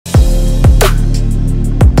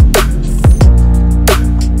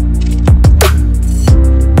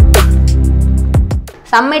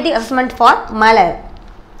Summative assessment for Malar.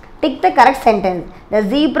 Tick the correct sentence. The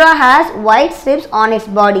zebra has white strips on its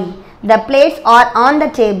body. The plates are on the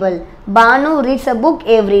table. Banu reads a book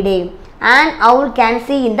every day. An owl can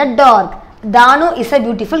see in the dark. Danu is a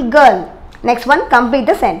beautiful girl. Next one, complete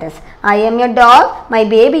the sentence. I am a dog. My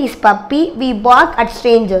baby is puppy. We bark at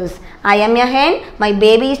strangers. I am a hen. My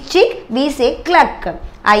baby is chick. We say cluck.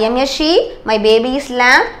 I am a sheep. My baby is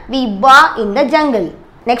lamb. We baa in the jungle.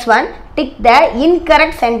 Next one, tick the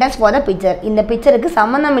incorrect sentence for the picture. In the picture க்கு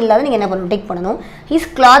சம்பந்தம் இல்லாத நீங்க என்ன பண்ணணும் tick பண்ணணும். His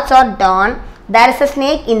clothes are torn. There is a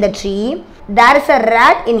snake in the tree. There is a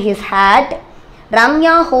rat in his hat.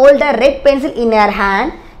 Ramya hold a red pencil in her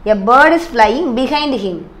hand. A bird is flying behind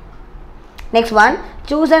him. Next one,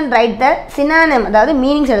 choose and write the synonym, அதாவது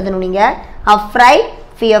meanings எழுதணும் நீங்க. Afraid,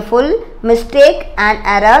 fearful, mistake and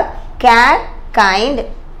error, care, kind,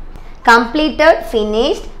 completed,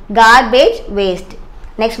 finished, garbage, waste.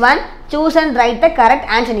 Next one, choose and write the correct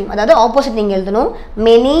antonym, அதாவது opposite நீங்க எழுதணும்.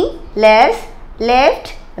 Many, less, left,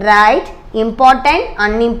 right, important,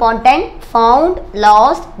 unimportant, found,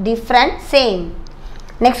 lost, different, same.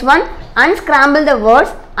 Next one, unscramble the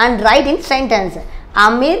words and write in sentence.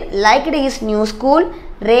 Amir liked his new school.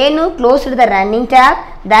 Renu closed the running tap.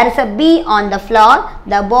 There is a bee on the floor.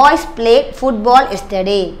 The boys played football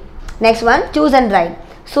yesterday. Next one, choose and write.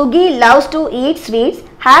 Sugi loves to eat sweets.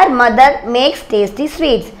 Her mother makes tasty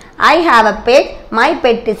sweets. I have a pet. My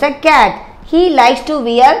pet is a cat. He likes to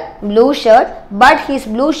wear blue shirt, but his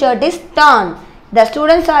blue shirt is torn. The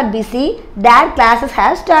students are busy. Their classes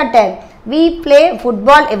have started. We play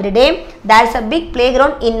football every day. There is a big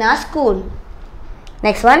playground in our school.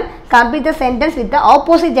 Next one, complete the sentence with the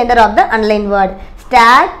opposite gender of the underlined word.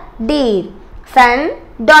 Stag, deer. Son,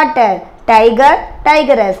 daughter. Tiger,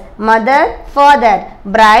 tigress. Mother, father.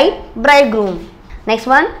 Bride, bridegroom. Next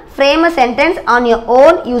one, frame a sentence on your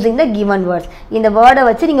own using the given words. இந்த வேர்டை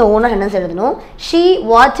வச்சு நீங்கள் ஓனாக sentence எழுதணும். She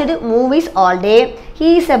watched movies all day. He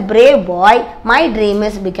is a brave boy. My dream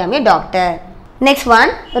is become a doctor. Next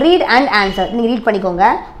one, read and answer. நீங்கள் read பண்ணிக்கோங்க.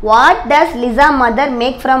 What does Lisa mother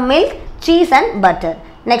make from milk, cheese and butter?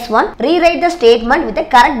 Next one, rewrite the statement with the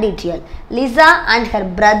correct detail. Lisa and her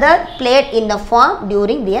brother played in the farm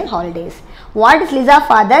during their holidays. What is Lisa's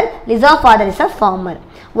father? Lisa's father is a farmer.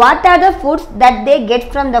 What are the foods that they get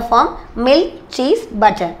from the farm? Milk, cheese,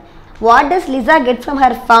 butter. What does Lisa get from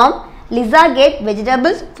her farm? Lisa gets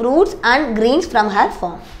vegetables, fruits and greens from her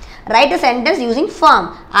farm. Write a sentence using farm.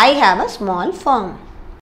 I have a small farm.